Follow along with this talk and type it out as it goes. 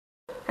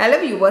Hello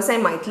viewers, I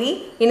am Maithili.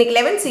 இன்னைக்கு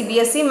 11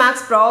 Cbse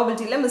Maths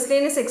Probability la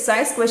Miscellaneous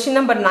exercise question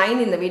number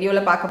 9 இந்த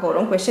வீடியோல பார்க்க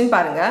போறோம். Question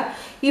பாருங்க.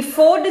 If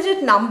 4 digit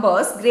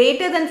numbers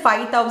greater than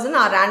 5000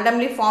 are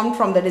randomly formed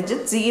from the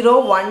digits 0,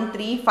 1,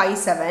 3, 5,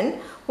 7,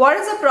 what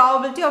is the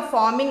probability of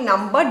forming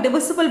number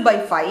divisible by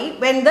 5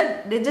 when the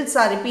digits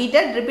are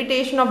repeated?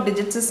 Repetition of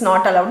digits is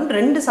not allowed.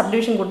 ரெண்டு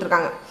subdivision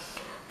கொடுத்திருக்காங்க.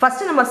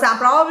 First நம்ம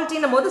probability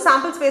நம்மோது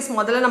sample space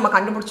முதல்ல நம்ம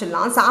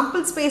கண்டுபிடிச்சிடலாம்.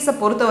 Sample space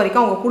பொறுத்த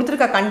வரைக்கும் அவங்க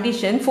கொடுத்திருக்க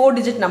condition 4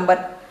 digit number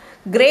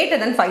greater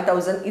than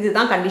 5000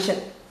 இதுதான் condition.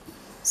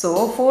 So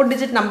 4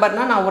 digit number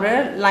na நான் ஒரு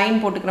line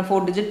போட்டுக்கிறேன், 4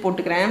 digit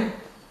போட்டுக்கிறேன்.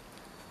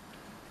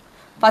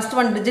 First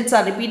one digits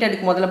are repeated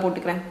முதல்ல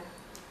போட்டுக்கிறேன்.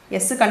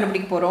 S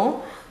கண்டுபிடிக்க போறோம்.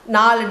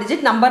 4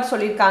 digit number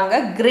சொல்லிருக்காங்க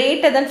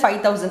greater than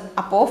 5000.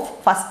 அப்போ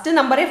first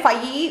number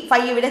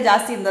 5 விட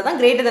ஜாஸ்தி இருந்தா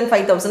தான் greater than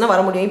 5000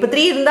 வர முடியும். இப்போ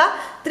 3 இருந்தா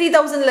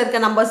 3000 ல இருக்க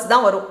numbers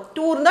தான் வரும்.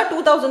 2 இருந்தா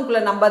 2000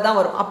 குள்ள நம்பர் தான்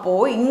வரும். அப்போ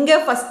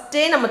இங்க first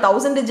நம்ம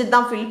 1000 digit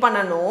தான் fill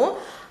பண்ணனும்.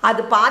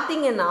 அது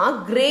பாத்தீங்கன்னா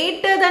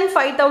greater than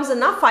 5000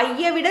 னா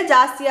 5 விட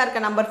ஜாஸ்தியா இருக்க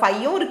நம்பர்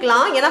 5ம்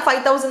இருக்கலாம். ஏனா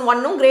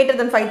 5001ம் greater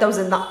than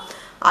 5000 தான்.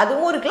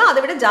 அதுவும் இருக்கலாம்,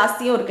 அதை விட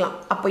ஜாஸ்தியும் இருக்கலாம்.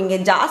 அப்போ இங்க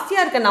ஜாஸ்தியா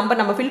இருக்க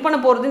நம்பர் நம்ம ஃபில் பண்ண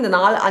போறது இந்த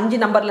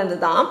 5 நம்பர்ல இருந்து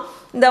தான்.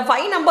 இந்த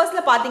 5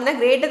 நம்பர்ஸ்ல பாத்தீங்கன்னா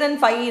greater than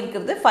 5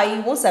 இருக்குது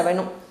 5ம்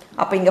 7ம்.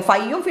 அப்போ இங்க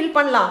 5ம் ஃபில்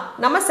பண்ணலாம்,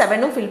 நம்ம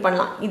 7ம் ஃபில்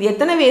பண்ணலாம். இது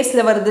எத்தனை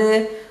வேஸ்ல வருது?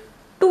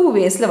 2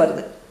 வேஸ்ல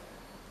வருது.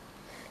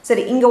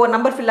 சரி, இங்க ஒரு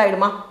நம்பர் ஃபில்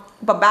ஆயிடுமா?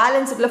 இப்போ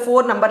பேலன்ஸுக்குள்ள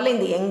 4 நம்பர்ல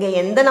இந்த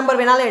எந்த நம்பர்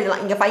வேணாலும்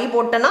எழுதலாம். இங்க 5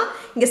 போட்டேன்னா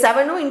இங்க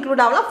 7ம்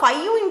இன்க்ளூட் ஆகலாம்,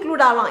 5ம்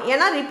இன்க்ளூட் ஆகலாம்.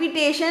 ஏன்னா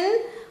ரிப்பீட்டேஷன்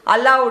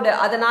அலௌட்.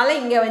 அதனால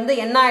இங்க வந்து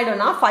என்ன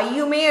ஆயிடும்னா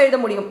 5மே எழுத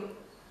முடியும்.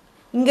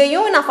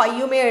 இங்கேயும் நான்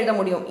 5மே எழுத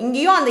முடியும்.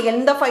 இங்கேயும் அந்த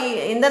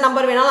எந்த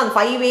நம்பர் வேணாலும் அந்த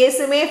 5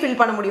 வேஸுமே ஃபில்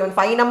பண்ண முடியும்.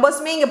 5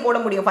 நம்பர்ஸுமே இங்கே போட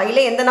முடியும்.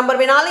 5ல எந்த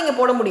நம்பர் வேணாலும் இங்கே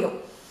போட முடியும்.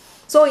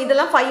 ஸோ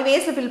இதெல்லாம் 5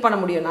 வேஸில் ஃபில் பண்ண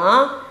முடியும்னா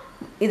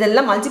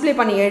இதெல்லாம் மல்டிப்ளை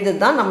பண்ணி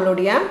எழுதுறது தான்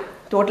நம்மளுடைய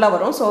டோட்டலாக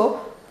வரும். ஸோ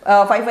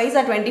 5 5s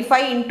are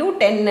 25 into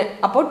 10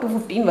 அப்போ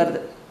 215 வருது.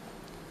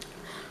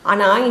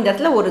 ஆனால் இந்த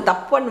இடத்துல ஒரு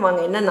தப்பு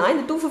பண்ணுவாங்க. என்னன்னா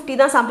இந்த 250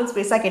 தான் சாம்பிள்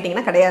ஸ்பேஸாக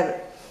கேட்டிங்கன்னா கிடையாது.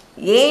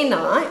 ஏன்னா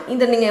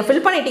இந்த நீங்கள்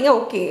ஃபில் பண்ணிட்டீங்க,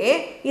 ஓகே.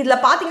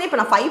 இதில் பார்த்தீங்கன்னா இப்போ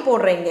நான் 5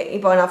 போடுறேன்.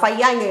 இப்போ நான்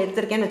 5 இங்கே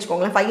எடுத்திருக்கேன்னு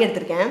வச்சுக்கோங்களேன். 5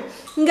 எடுத்திருக்கேன்.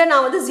 இங்கே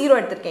நான் வந்து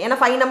 0 எடுத்திருக்கேன்.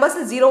 ஏன்னா 5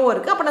 நம்பர்ஸில் 0வும்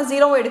இருக்குது. அப்போ நான்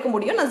 0வும் எடுக்க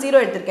முடியும். நான்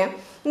 0 எடுத்திருக்கேன்.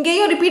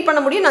 இங்கேயும் ரிப்பீட்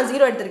பண்ண முடியும், நான்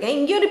 0 எடுத்திருக்கேன்.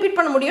 இங்கேயும் ரிப்பீட்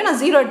பண்ண முடியும்,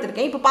 நான் 0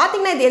 எடுத்திருக்கேன். இப்போ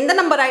பார்த்தீங்கன்னா இது எந்த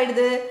நம்பர்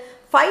ஆகிடுது?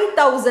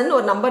 5000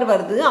 ஒரு நம்பர்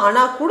வருது.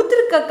 ஆனால்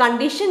கொடுத்துருக்க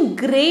கண்டிஷன்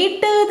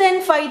greater than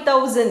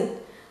 5000.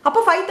 அப்போ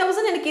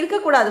 5000 எனக்கு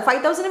இருக்கக்கூடாது,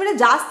 5000 விட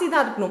ஜாஸ்தி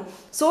தான் இருக்கணும்.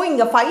 ஸோ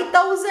இங்கே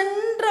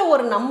 5000ன்ற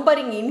ஒரு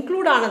நம்பர் இங்கே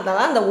இன்க்ளூட்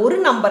ஆனதால அந்த ஒரு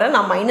நம்பரை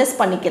நான் மைனஸ்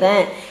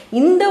பண்ணிக்கிறேன்.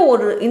 இந்த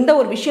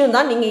ஒரு விஷயம்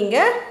தான் நீங்கள்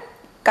இங்கே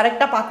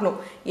கரெக்டாக பார்க்கணும்.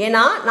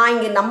 ஏன்னா நான்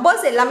இங்கே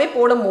நம்பர்ஸ் எல்லாமே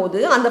போடும் போது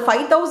அந்த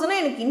 5000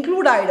 எனக்கு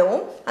இன்க்ளூட் ஆகிடும்.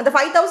 அந்த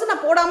 5000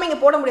 நான் போடாமல் இங்கே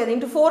போட முடியாது.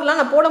 இன்ட்டு 4லாம்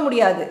நான் போட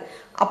முடியாது.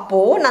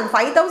 அப்போது நான்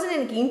 5000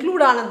 எனக்கு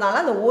இன்க்ளூட் ஆனதுனால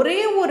அந்த ஒரே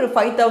ஒரு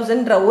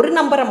 5000ன்ற ஒரு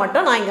நம்பரை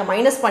மட்டும் நான் இங்கே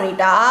மைனஸ்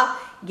பண்ணிட்டா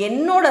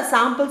என்னோட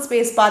சாம்பிள்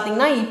ஸ்பேஸ்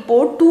பார்த்தீங்கன்னா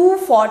இப்போது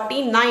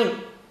 249.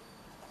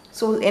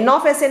 ஸோ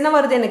என்ஆஃப்எஸ் என்ன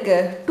வருது? எனக்கு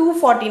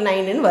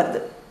 249ன்னு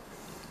வருது.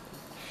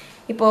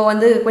 இப்போது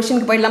வந்து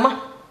கொஷினுக்கு போயிடலாமா?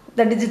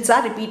 த digits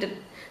R repeated.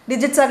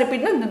 Digits R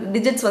ரிப்பீட்னா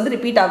digits வந்து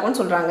ரிப்பீட் ஆகும்னு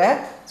சொல்கிறாங்க.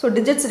 ஸோ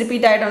டிஜிட்ஸ்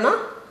ரிப்பீட் ஆகிட்டோன்னா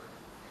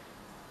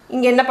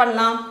இங்கே என்ன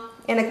பண்ணலாம்?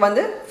 எனக்கு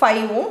வந்து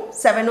 5ம்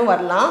 7ம்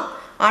வரலாம்.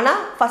 ஆனால்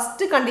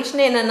ஃபஸ்ட்டு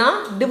கண்டிஷனே என்னென்னா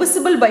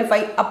டிவிசிபிள் பை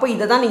 5. அப்போ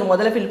இதை தான் நீங்கள்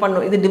முதல்ல ஃபில்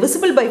பண்ணணும். இது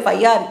டிவிசிபிள் பை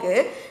 5ஆக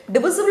இருக்குது.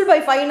 டிவிசிபிள் பை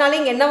 5னாலே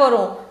இங்கே என்ன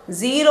வரும்?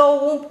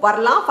 0வும்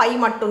வரலாம், 5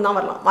 மட்டும்தான்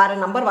வரலாம். வேறு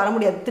நம்பர் வர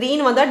முடியாது.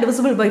 3ன்னு வந்தால்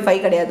டிவிசிபிள் பை 5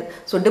 கிடையாது.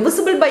 ஸோ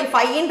டிவிசிபிள் பை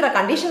 5ன்ற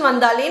கண்டிஷன்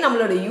வந்தாலே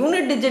நம்மளோட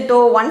யூனிட் டிஜிட்டோ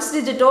ஒன்ஸ்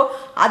டிஜிட்டோ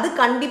அது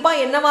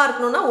கண்டிப்பாக என்னவாக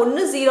இருக்கணும்னா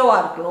ஒன்று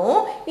 0வாக இருக்கணும்,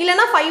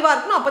 இல்லைனா 5ஆக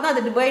இருக்கணும். அப்போ தான்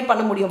அதை டிவைட்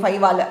பண்ண முடியும்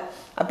 5ஆல்.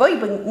 அப்போ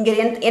இப்போ இங்கே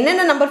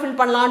என்னென்ன நம்பர் ஃபில்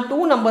பண்ணலாம்?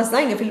 2 நம்பர்ஸ்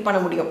தான் இங்கே ஃபில்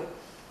பண்ண முடியும்.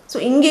 ஸோ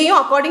இங்கேயும்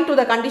அக்கார்டிங் டு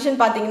த கண்டிஷன்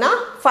பார்த்தீங்கன்னா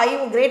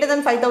 5 greater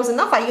than 5000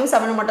 தான் 5ம்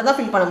 7ம் மட்டும் தான்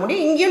ஃபில் பண்ண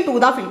முடியும். இங்கேயும் 2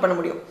 தான் ஃபில் பண்ண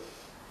முடியும்.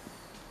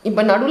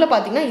 இப்போ நடுவில்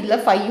பார்த்தீங்கன்னா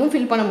இதில் 5ம்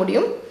ஃபில் பண்ண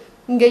முடியும்,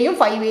 இங்கேயும்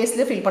 5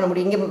 வேஸில் ஃபில் பண்ண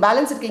முடியும். இங்கே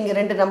பேலன்ஸ் இருக்குது. இங்கே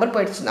 2 நம்பர்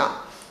போயிடுச்சுன்னா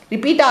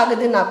ரிப்பீட்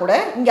ஆகுதுன்னா கூட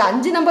இங்கே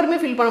 5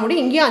 நம்பருமே ஃபில் பண்ண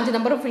முடியும், இங்கேயும் 5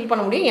 நம்பரும் ஃபில்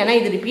பண்ண முடியும். ஏன்னா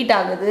இது ரிப்பீட்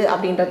ஆகுது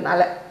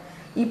அப்படின்றதுனால.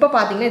 இப்போ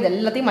பார்த்தீங்கன்னா இது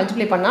எல்லாத்தையும்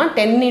மல்டிப்ளை பண்ணால்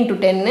 10 into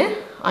 10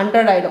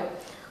 100 ஆகிடும்.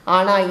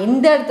 ஆனால்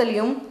இந்த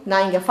இடத்துலையும்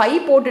நான் இங்கே 5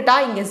 போட்டுட்டா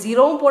இங்கே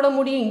 0வும் போட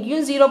முடியும்,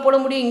 இங்கேயும் 0 போட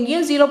முடியும்,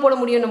 இங்கேயும் 0 போட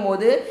முடியும்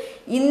போது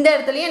இந்த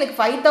இடத்துலையும் எனக்கு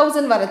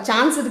 5000 வர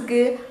சான்ஸ்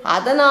இருக்குது.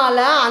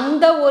 அதனால்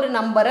அந்த ஒரு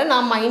நம்பரை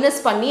நான் மைனஸ்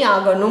பண்ணி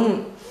ஆகணும்.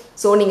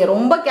 ஸோ நீங்கள்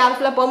ரொம்ப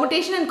கேர்ஃபுல்லாக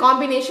பெர்முடேஷன் அண்ட்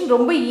காம்பினேஷன்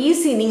ரொம்ப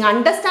ஈஸி. நீங்கள்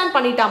அண்டர்ஸ்டாண்ட்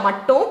பண்ணிட்டா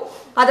மட்டும்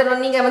அதை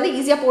நீங்கள் வந்து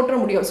ஈஸியாக போட்டுற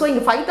முடியும். ஸோ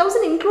இங்கே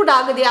 5000 இன்க்ளூட்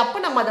ஆகுதே, அப்போ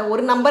நம்ம அதை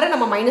ஒரு நம்பரை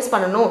நம்ம மைனஸ்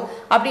பண்ணணும்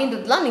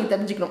அப்படின்றதுலாம் நீங்கள்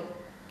தெரிஞ்சுக்கணும்.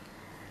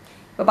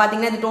 இப்போ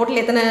பார்த்தீங்கன்னா இது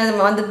டோட்டல் எத்தனை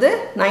வந்தது?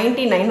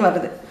 99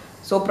 வருது.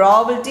 So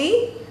probability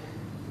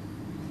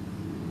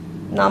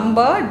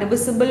number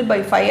divisible by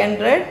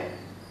 500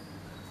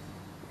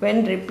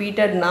 when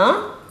ரிப்பீட்டட்னா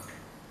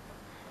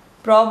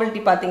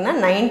probability பார்த்தீங்கன்னா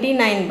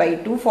 99 by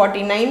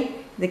 249.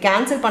 இது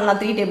கேன்சல்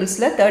பண்ணலாம் 3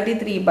 டேபிள்ஸில்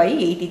 33 by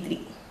 83.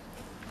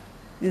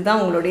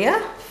 இதுதான் உங்களுடைய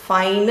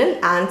final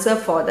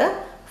answer for the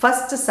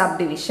first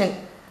subdivision.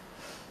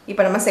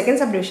 இப்போ நம்ம செகண்ட்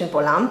சப்டிவிஷன்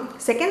போகலாம்.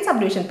 செகண்ட்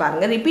சப்டிவிஷன்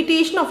பாருங்கள்,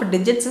 repetition of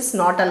digits is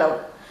not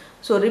allowed.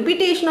 So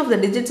repetition of the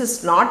digits is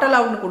not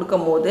அலவுட்னு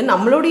கொடுக்கும் போது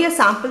நம்மளுடைய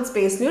sample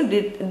ஸ்பேஸ்லையும்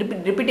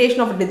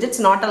repetition of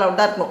digits not allowed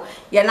தான் இருக்கணும்.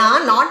 ஏன்னா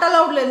நாட்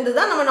அலவுட்லேருந்து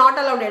தான் நம்ம நாட்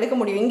அலவுட் எடுக்க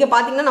முடியும். இங்கே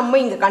பார்த்தீங்கன்னா நம்ம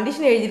இங்கே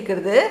கண்டிஷன்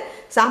எழுதியிருக்கிறது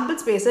சாம்பிள்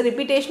ஸ்பேஸை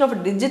ரிப்பீட்டேஷன் ஆஃப்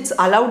டிஜிட்ஸ்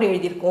அலவுட்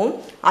எழுதியிருக்கோம்.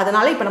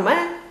 அதனால் இப்போ நம்ம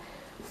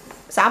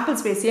சாம்பிள்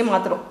ஸ்பேஸையே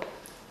மாற்றுறோம்.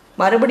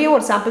 மறுபடியும்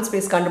ஒரு சாம்பிள்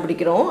ஸ்பேஸ்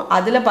கண்டுபிடிக்கிறோம்.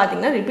 அதில்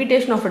பார்த்தீங்கன்னா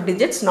repetition of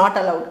digits not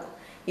allowed.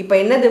 இப்போ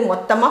என்னது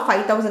மொத்தமாக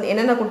 5000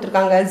 என்னென்ன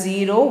கொடுத்துருக்காங்க,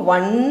 0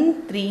 1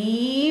 3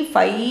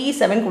 5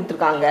 7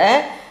 கொடுத்துருக்காங்க.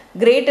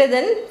 கிரேட்டர்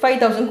தென்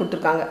 5000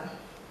 கொடுத்துருக்காங்க.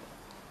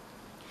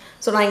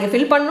 ஸோ நான் இங்கே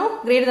ஃபில் பண்ணணும்,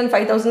 கிரேட்டர் தென்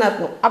 5000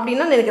 இருக்கணும்.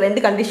 அப்படின்னா எனக்கு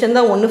 2 கண்டிஷன்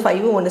தான், ஒன்று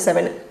 5 1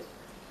 7.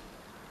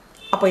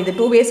 அப்போ இது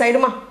 2 ways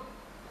ஆகிடுமா?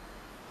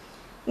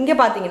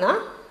 இங்கே பார்த்தீங்கன்னா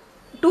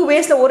 2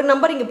 waysல ஒரு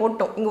நம்பர் இங்கே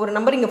போட்டோம், இங்கே ஒரு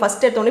நம்பர் இங்கே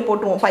ஃபஸ்ட் எடுத்தோடனே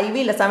போட்டுருவோம், 5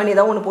 இல்லை 7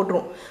 ஏதாவது ஒன்று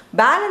போட்டுருவோம்.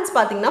 பேலன்ஸ்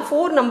பார்த்தீங்கன்னா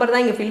 4 நம்பர்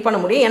தான் இங்கே ஃபில் பண்ண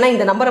முடியும். ஏன்னா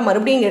இந்த நம்பரை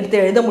மறுபடியும் இங்கே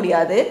எடுத்து எழுத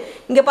முடியாது.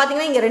 இங்கே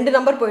பார்த்தீங்கன்னா இங்கே 2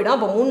 நம்பர் போயிடும்,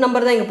 அப்போ 3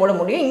 நம்பர் தான் இங்கே போட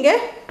முடியும், இங்கே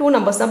 2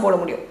 நம்பர்ஸ் தான் போட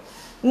முடியும்.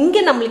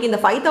 இங்கே நம்மளுக்கு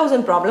இந்த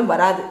 5000 ப்ராப்ளம்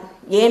வராது.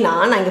 ஏன்னா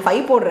நான் இங்கே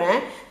 5 போடுறேன்,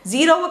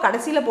 0வை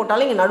கடைசியில்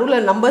போட்டாலும் இங்கே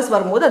நடுவில் நம்பர்ஸ்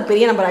வரும்போது அது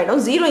பெரிய நம்பர்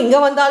ஆகிடும். 0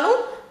 இங்கே வந்தாலும்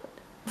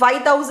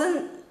 5000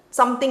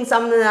 சம்திங்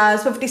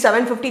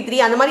 57 53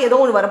 அந்த மாதிரி ஏதோ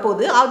ஒன்று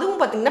வரப்போகுது, அதுவும்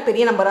பார்த்திங்கன்னா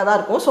பெரிய நம்பராக தான்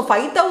இருக்கும். ஸோ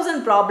 5000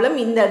 ப்ராப்ளம்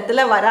இந்த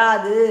இடத்துல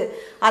வராது.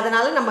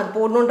 அதனால் நம்ம அது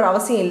போடணுன்ற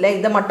அவசியம் இல்லை.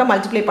 இதை மட்டும்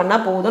மல்டிப்ளை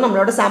பண்ணால் போதும்,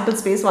 நம்மளோட சாம்பிள்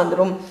ஸ்பேஸ்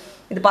வந்துடும்.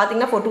 இது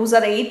பார்த்திங்கன்னா 4 2s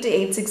are 8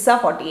 8 6 are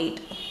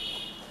 48.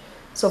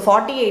 ஸோ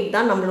 48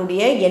 தான்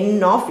நம்மளுடைய n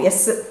of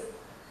s.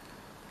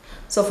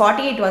 ஸோ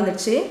 48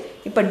 வந்துடுச்சு.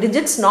 இப்போ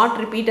டிஜிட்ஸ் நாட்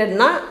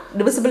ரிப்பீட்டட்னா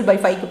டிவிசிபிள் பை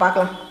 5க்கு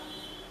பார்க்கலாம்.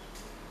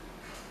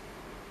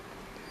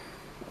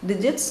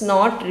 digits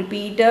not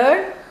repeated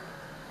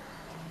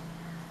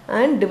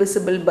and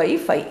divisible by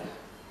 5.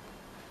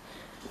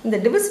 இந்த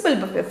divisible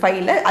by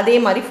 5ல அதே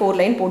மாதிரி 4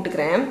 லைன்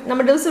போட்டுக்கிறேன்.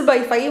 நம்ம divisible by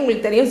 5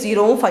 உங்களுக்கு தெரியும்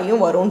 0வும்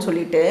 5வும் வரும்னு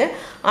சொல்லிட்டு.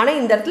 ஆனால்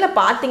இந்த இடத்துல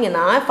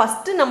பார்த்தீங்கன்னா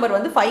ஃபஸ்ட்டு நம்பர்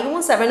வந்து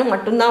 5வும் 7ம்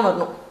மட்டும்தான்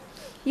வரணும்.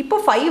 இப்போ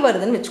 5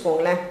 வருதுன்னு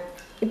வச்சுக்கோங்களேன்.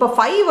 இப்போ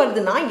 5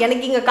 வருதுன்னா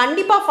எனக்கு இங்கே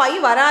கண்டிப்பாக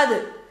 5 வராது.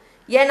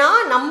 ஏன்னா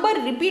நம்பர்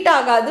ரிப்பீட்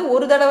ஆகாது,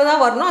 ஒரு தடவை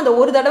தான் வரணும். அந்த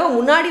ஒரு தடவை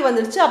முன்னாடி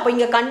வந்துடுச்சு. அப்போ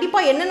இங்கே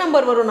கண்டிப்பாக என்ன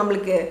நம்பர் வரும்,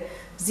 நம்மளுக்கு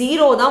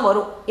 0 தான்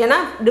வரும். ஏன்னா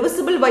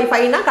டிவிசிபிள் பை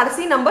 5னா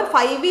கடைசி நம்பர்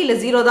 5 இல்லை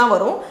 0 தான்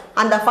வரும்.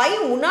 அந்த 5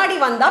 முன்னாடி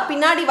வந்தால்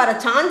பின்னாடி வர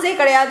சான்ஸே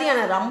கிடையாது.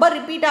 ஏன்னா நம்பர்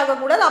ரிப்பீட்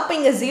ஆகக்கூடாது. அப்போ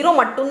இங்கே 0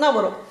 மட்டும்தான்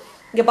வரும்.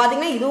 இங்கே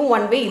பார்த்தீங்கன்னா இதுவும்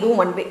 1 way,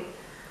 இதுவும் 1 way.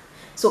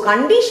 ஸோ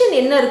கண்டிஷன்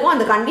என்ன இருக்கும்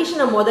அந்த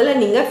கண்டிஷனை முதல்ல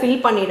நீங்கள்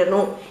ஃபில்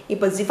பண்ணிடணும்.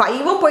 இப்போ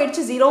 5வும்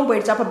போயிடுச்சு 0வும்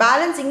போயிடுச்சு. அப்போ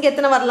பேலன்ஸ் இங்கே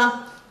எத்தனை வரலாம்,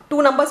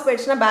 2 நம்பர்ஸ்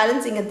போயிடுச்சுன்னா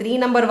பேலன்ஸ் இங்கே 3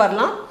 நம்பர்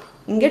வரலாம்,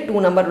 இங்கே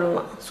 2 நம்பர்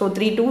வரலாம். ஸோ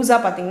 3 2s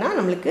பார்த்தீங்கன்னா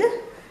நம்மளுக்கு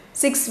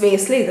 6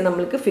 waysல இது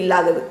நம்மளுக்கு ஃபில்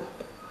ஆகுது.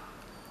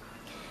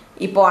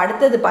 இப்போ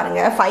அடுத்தது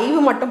பாருங்கள், 5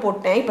 மட்டும்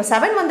போட்டேன். இப்போ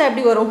 7 வந்தால்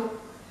எப்படி வரும்?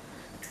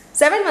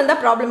 7 வந்தால்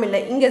ப்ராப்ளம் இல்லை,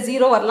 இங்கே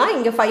 0 வரலாம்,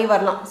 இங்கே 5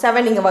 வரலாம்,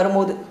 7 இங்கே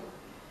வரும்போது.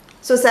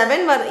 ஸோ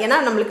 7 ஏன்னா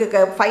நம்மளுக்கு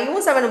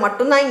 5வும் 7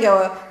 மட்டும்தான் இங்கே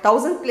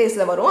 1000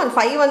 பிளேஸில் வரும். அது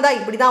 5 வந்தால்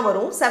இப்படி தான்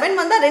வரும். 7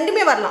 வந்தால்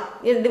ரெண்டுமே வரலாம்.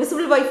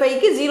 டிவிசிபிள் பை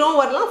 5க்கு 0வும்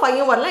வரலாம்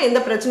 5வும் வரலாம்,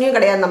 எந்த பிரச்சனையும்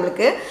கிடையாது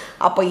நம்மளுக்கு.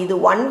 அப்போ இது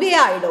 1 way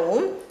ஆகிடும்.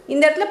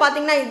 இந்த இடத்துல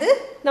பார்த்தீங்கன்னா இது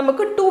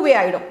நமக்கு 2 way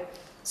ஆகிடும்.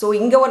 ஸோ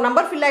இங்கே ஒரு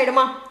நம்பர் ஃபில்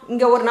ஆகிடுமா,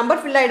 இங்கே ஒரு நம்பர்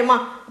ஃபில் ஆகிடுமா.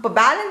 இப்போ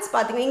பேலன்ஸ்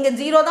பார்த்தீங்கன்னா இங்கே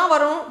 0 தான்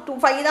வரும்,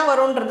 5 தான்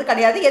வரும்ன்றது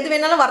கிடையாது, எது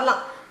வேணாலும் வரலாம்.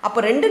 அப்போ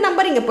 2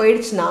 நம்பர் இங்கே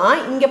போயிடுச்சுன்னா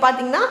இங்கே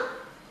பார்த்தீங்கன்னா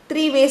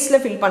 3 waysல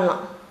ஃபில்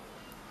பண்ணலாம்.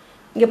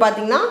 இங்கே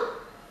பார்த்தீங்கன்னா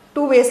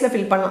 2 waysல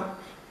ஃபில் பண்ணலாம்.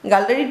 இங்கே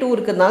ஆல்ரெடி 2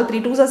 இருக்கிறதுனால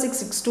 3 2s are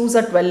 6 6 2s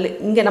are 12.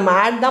 இங்கே நம்ம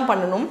ஆட் தான்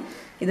பண்ணணும்.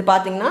 இது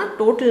பார்த்தீங்கன்னா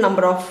டோட்டல்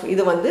நம்பர் ஆஃப்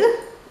இது வந்து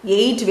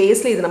 8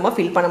 waysல இது நம்ம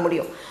ஃபில் பண்ண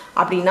முடியும்.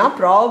 அப்படின்னா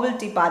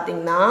ப்ராபபிலிட்டி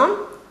பார்த்தீங்கன்னா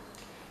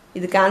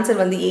இதுக்கு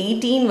ஆன்சர் வந்து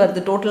 18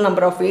 வருது. Total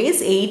number of ways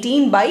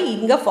 18 by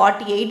இங்கே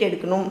 48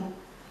 எடுக்கணும்.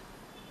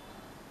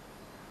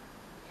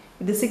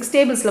 இது 6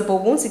 tablesல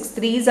போகும். 6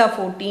 3s are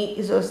 14,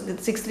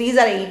 6 3s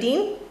are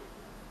 18,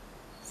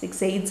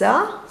 6 8s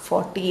are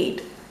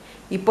 48.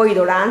 இப்போ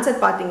இதோட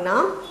ஆன்சர் பார்த்தீங்கன்னா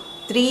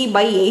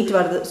 3/8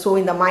 வருது. ஸோ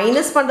இந்த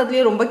மைனஸ்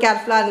பண்ணுறதுலேயும் ரொம்ப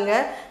கேர்ஃபுல்லாக இருங்க.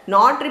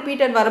 நாட்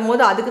ரிப்பீட்டட்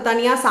வரும்போது அதுக்கு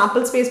தனியாக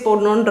சாம்பிள் ஸ்பேஸ்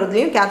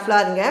போடணுன்றதுலையும்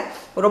கேர்ஃபுல்லாக இருங்க.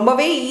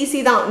 ரொம்பவே ஈஸி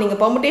தான். நீங்கள்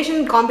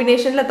பெர்முடேஷன்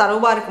காம்பினேஷனில்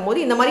தரவாக இருக்கும்போது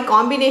இந்த மாதிரி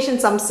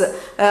காம்பினேஷன் சம்ஸ்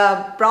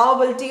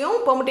ப்ராபபிலிட்டியும்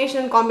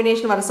பெர்முடேஷன்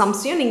காம்பினேஷன் வர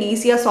சம்ஸையும் நீங்கள்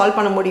ஈஸியாக சால்வ்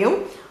பண்ண முடியும்.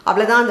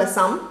 அவ்வளோதான் அந்த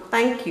சம்.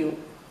 தேங்க்யூ.